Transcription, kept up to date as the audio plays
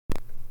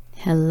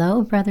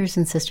Hello, brothers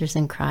and sisters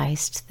in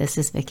Christ. This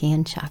is Vicki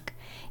and Chuck.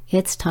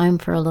 It's time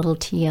for a little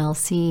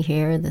TLC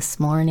here this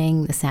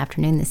morning, this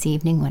afternoon, this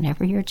evening,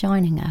 whenever you're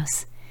joining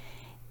us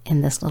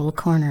in this little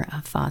corner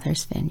of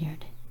Father's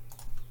Vineyard.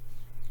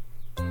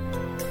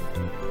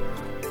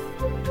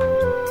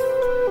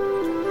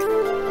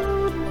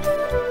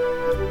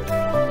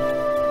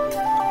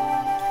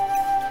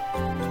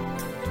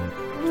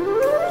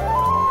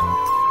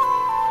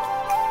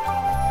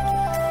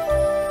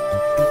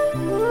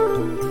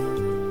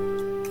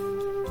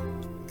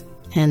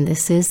 And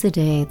this is the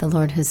day the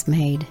Lord has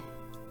made,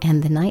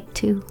 and the night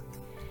too,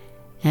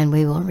 and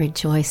we will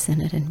rejoice in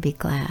it and be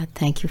glad.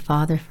 Thank you,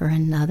 Father, for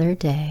another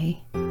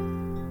day.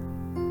 I'm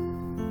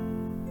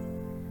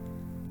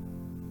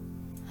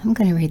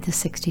going to read the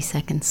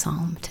 62nd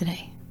Psalm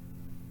today.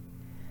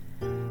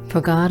 For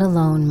God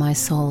alone my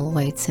soul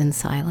waits in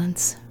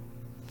silence.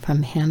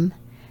 From Him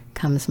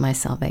comes my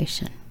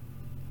salvation.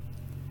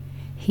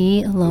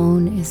 He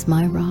alone is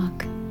my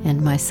rock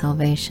and my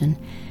salvation,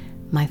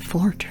 my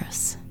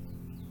fortress.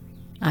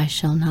 I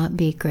shall not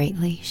be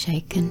greatly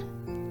shaken.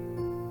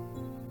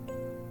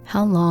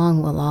 How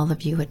long will all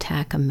of you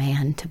attack a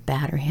man to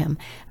batter him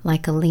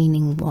like a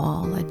leaning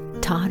wall, a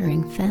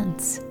tottering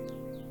fence?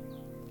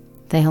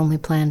 They only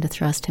plan to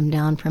thrust him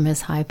down from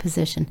his high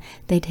position.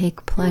 They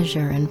take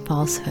pleasure in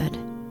falsehood.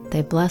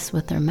 They bless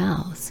with their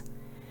mouths,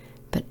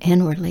 but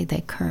inwardly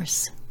they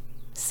curse.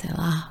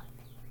 Selah.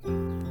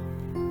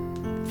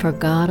 For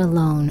God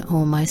alone,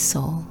 O my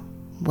soul,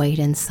 wait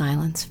in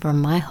silence, for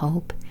my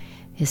hope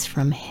is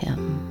from Him.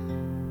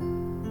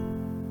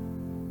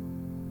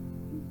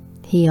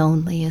 He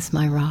only is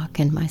my rock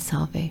and my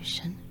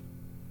salvation,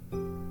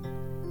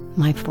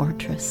 my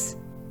fortress,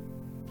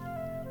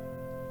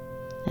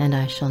 and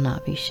I shall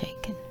not be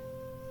shaken.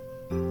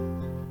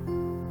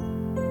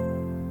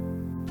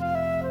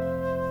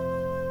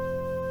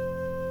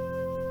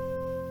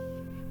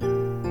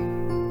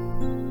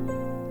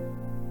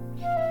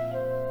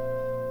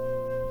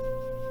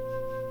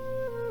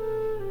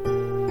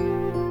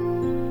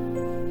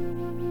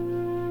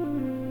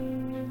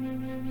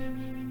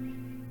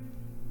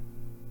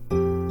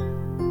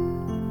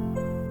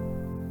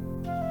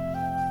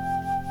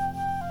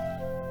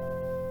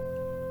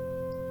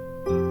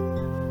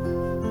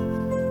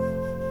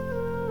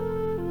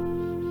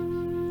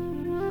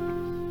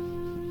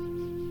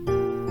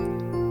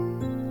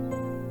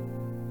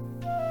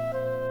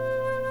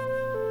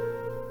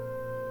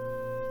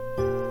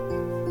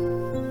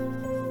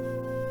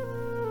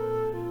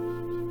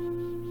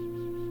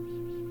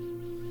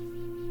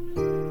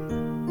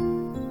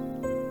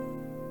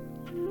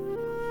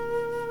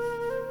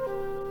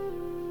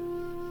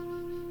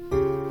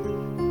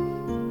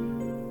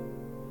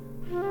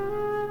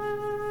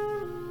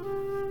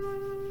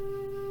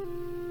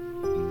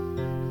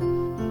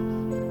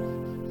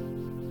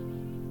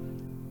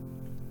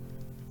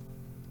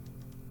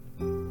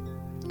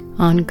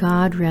 On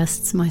God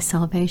rests my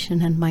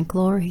salvation and my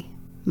glory,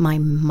 my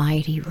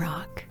mighty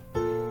rock.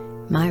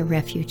 My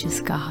refuge is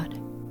God.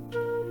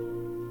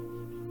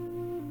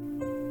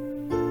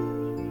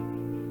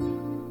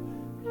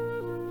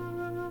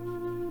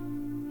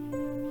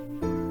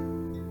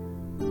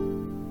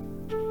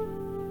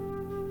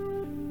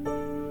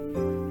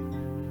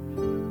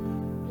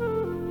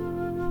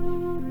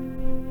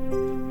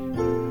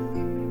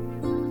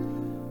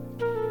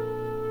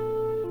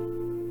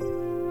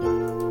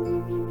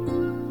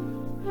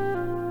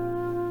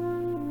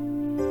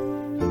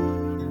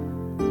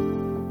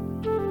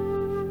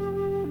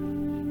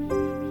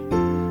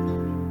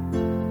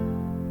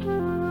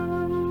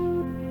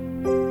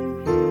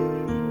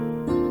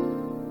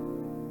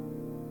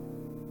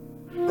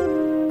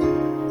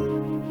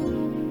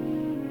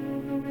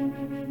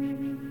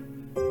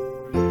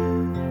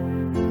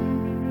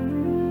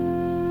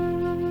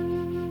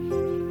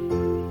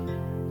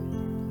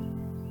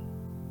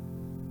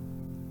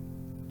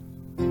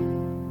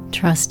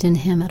 Trust in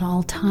Him at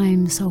all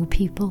times, O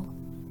people.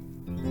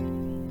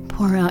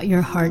 Pour out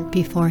your heart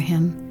before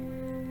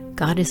Him.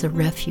 God is a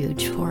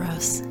refuge for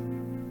us.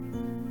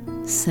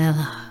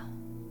 Selah.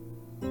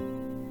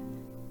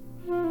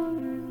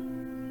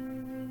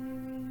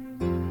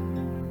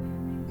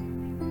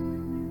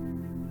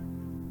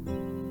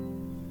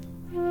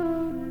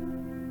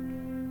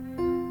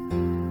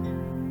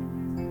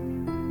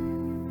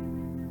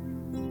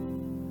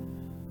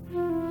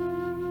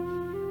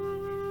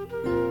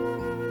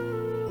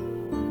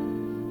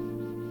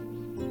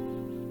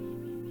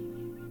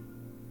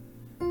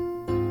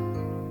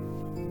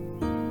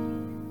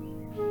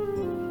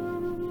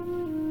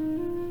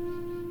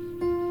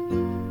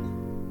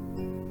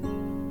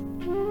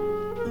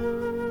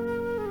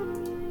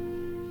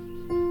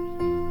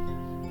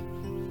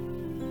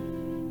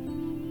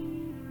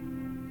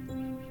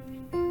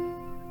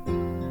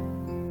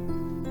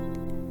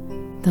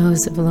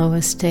 Those of low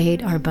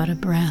estate are but a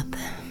breath.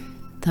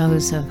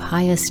 Those of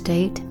high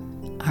estate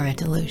are a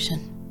delusion.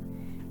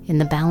 In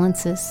the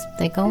balances,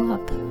 they go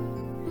up.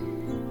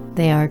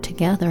 They are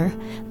together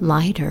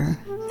lighter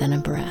than a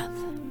breath.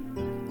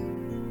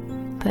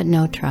 Put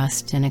no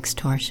trust in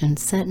extortion.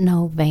 Set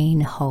no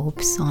vain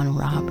hopes on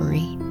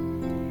robbery.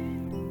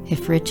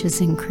 If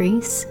riches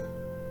increase,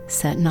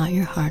 set not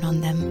your heart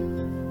on them.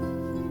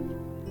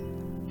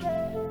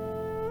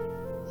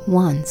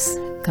 Once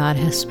God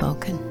has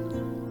spoken.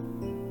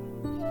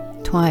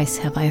 Twice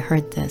have I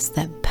heard this,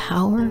 that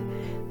power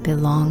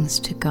belongs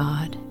to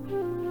God,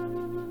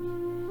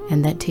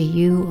 and that to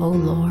you, O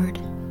Lord,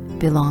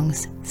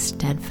 belongs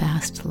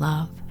steadfast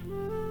love.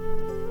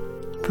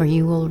 For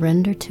you will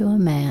render to a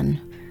man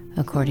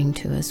according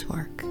to his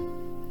work.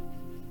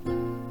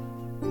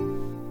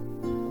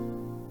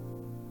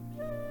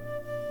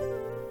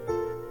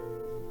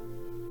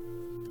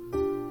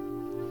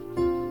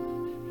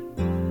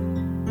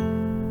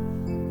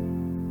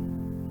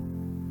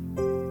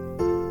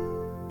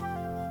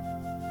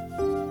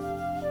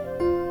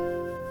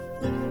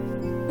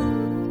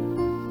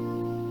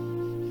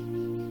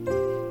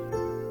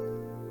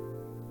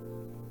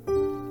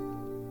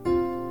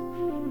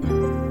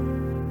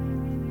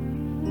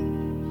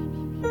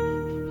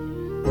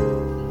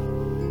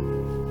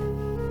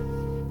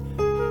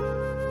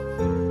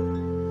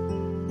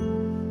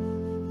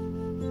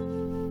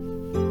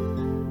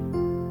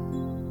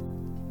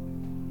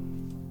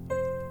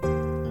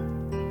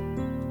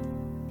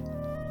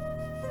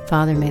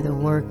 Father, may the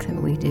work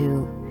that we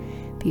do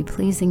be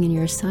pleasing in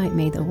your sight.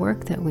 May the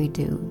work that we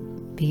do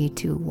be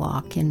to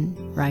walk in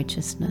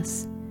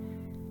righteousness,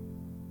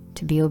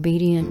 to be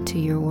obedient to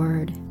your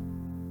word,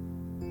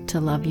 to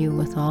love you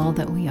with all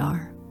that we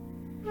are,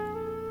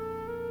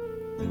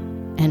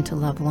 and to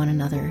love one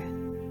another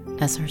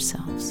as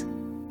ourselves.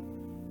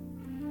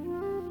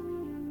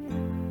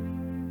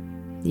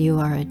 You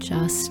are a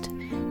just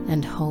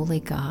and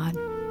holy God.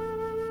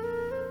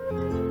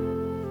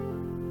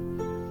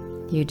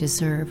 You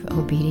deserve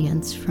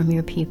obedience from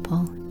your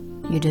people.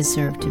 You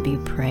deserve to be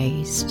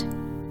praised.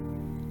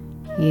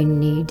 You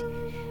need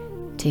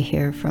to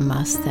hear from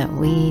us that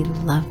we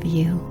love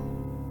you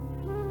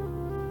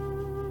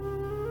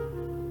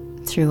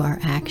through our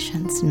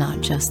actions, not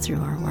just through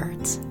our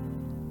words.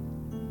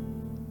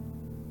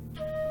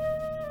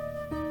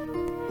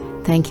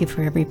 Thank you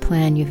for every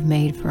plan you've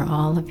made for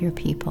all of your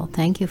people.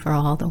 Thank you for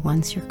all the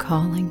ones you're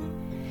calling.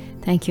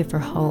 Thank you for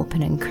hope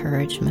and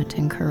encouragement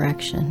and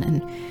correction,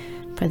 and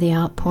for the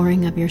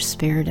outpouring of your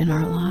Spirit in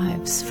our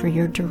lives, for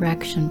your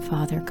direction,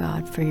 Father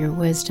God, for your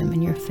wisdom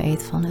and your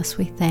faithfulness.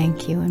 We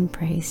thank you and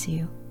praise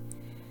you.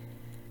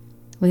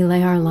 We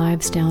lay our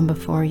lives down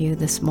before you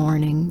this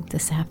morning,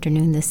 this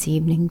afternoon, this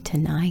evening,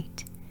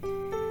 tonight.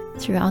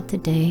 Throughout the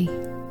day,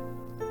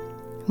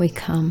 we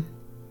come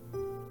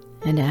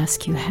and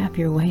ask you, have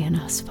your way in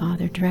us,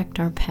 Father. Direct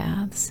our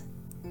paths.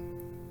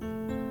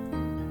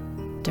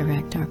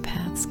 Direct our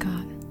paths,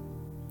 God.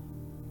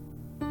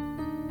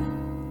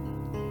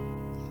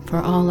 For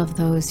all of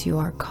those you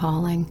are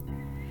calling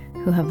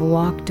who have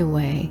walked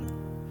away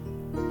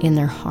in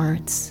their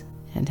hearts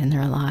and in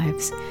their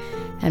lives,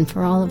 and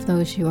for all of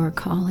those you are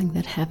calling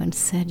that haven't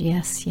said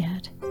yes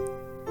yet,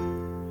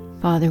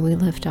 Father, we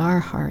lift our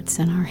hearts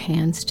and our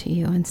hands to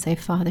you and say,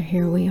 Father,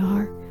 here we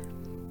are.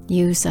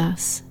 Use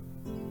us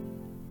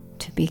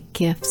to be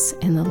gifts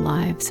in the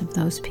lives of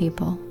those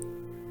people,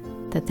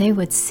 that they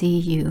would see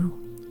you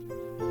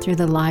through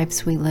the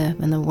lives we live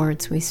and the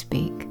words we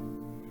speak,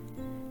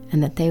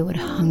 and that they would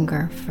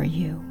hunger for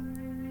you.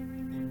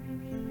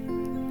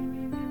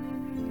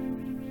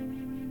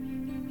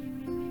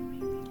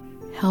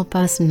 Help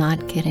us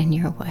not get in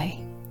your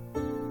way.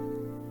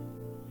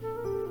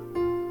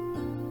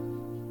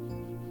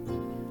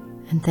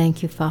 And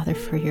thank you, Father,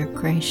 for your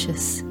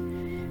gracious,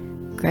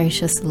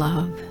 gracious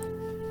love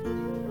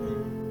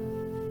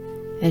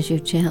as you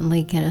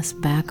gently get us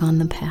back on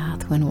the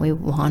path when we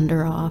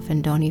wander off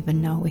and don't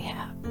even know we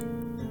have.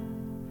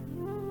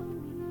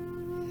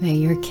 May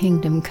your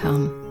kingdom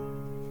come,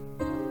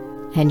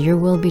 and your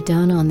will be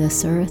done on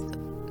this earth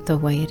the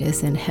way it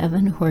is in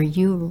heaven, where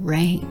you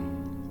reign.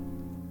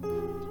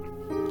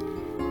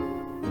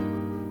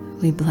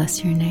 We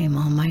bless your name,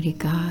 Almighty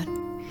God.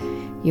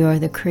 You are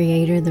the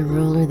Creator, the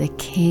Ruler, the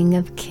King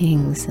of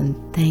Kings, and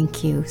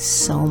thank you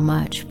so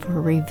much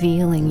for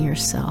revealing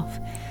yourself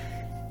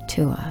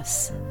to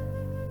us,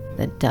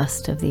 the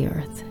dust of the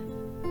earth.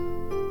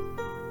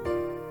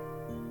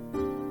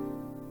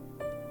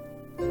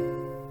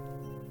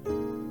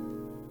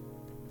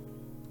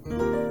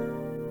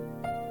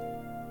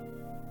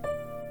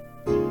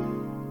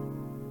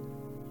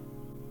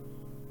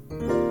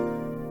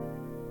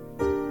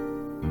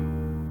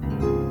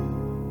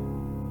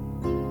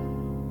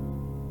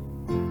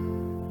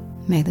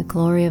 May the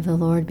glory of the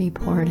Lord be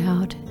poured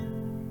out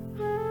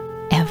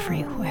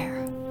everywhere.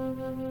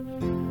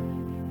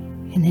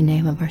 In the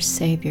name of our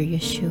Savior,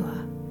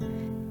 Yeshua,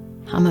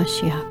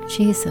 HaMashiach,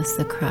 Jesus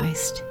the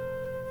Christ.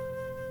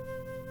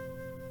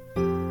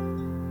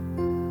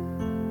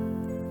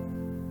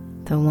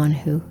 The one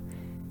who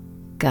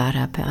got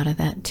up out of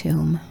that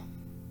tomb.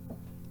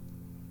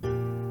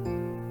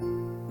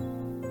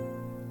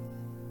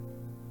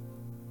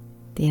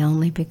 The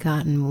only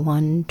begotten,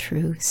 one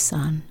true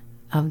Son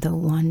of the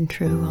one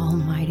true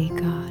Almighty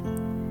God.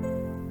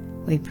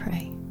 we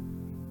pray.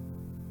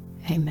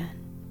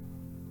 Amen.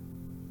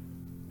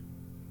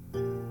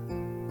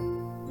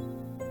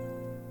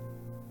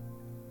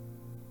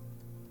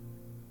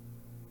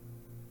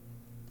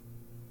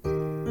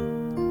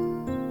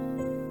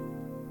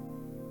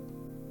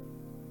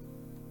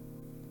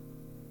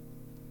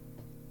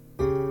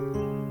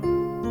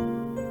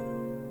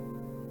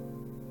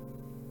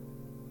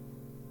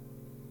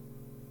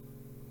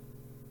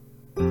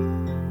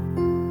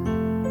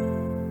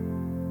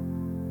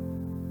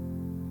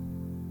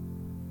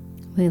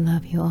 We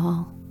love you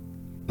all.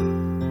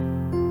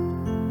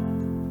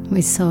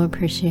 We so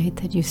appreciate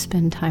that you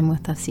spend time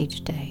with us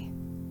each day.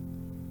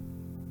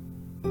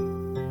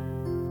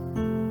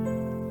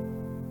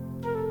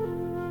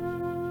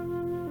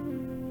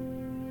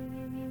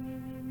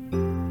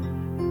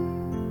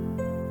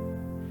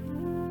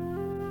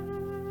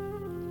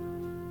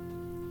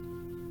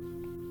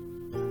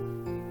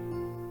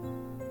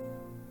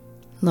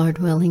 Lord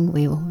willing,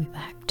 we will be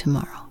back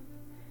tomorrow.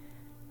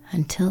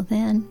 Until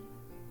then,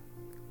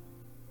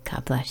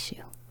 God bless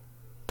you.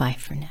 Bye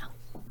for now.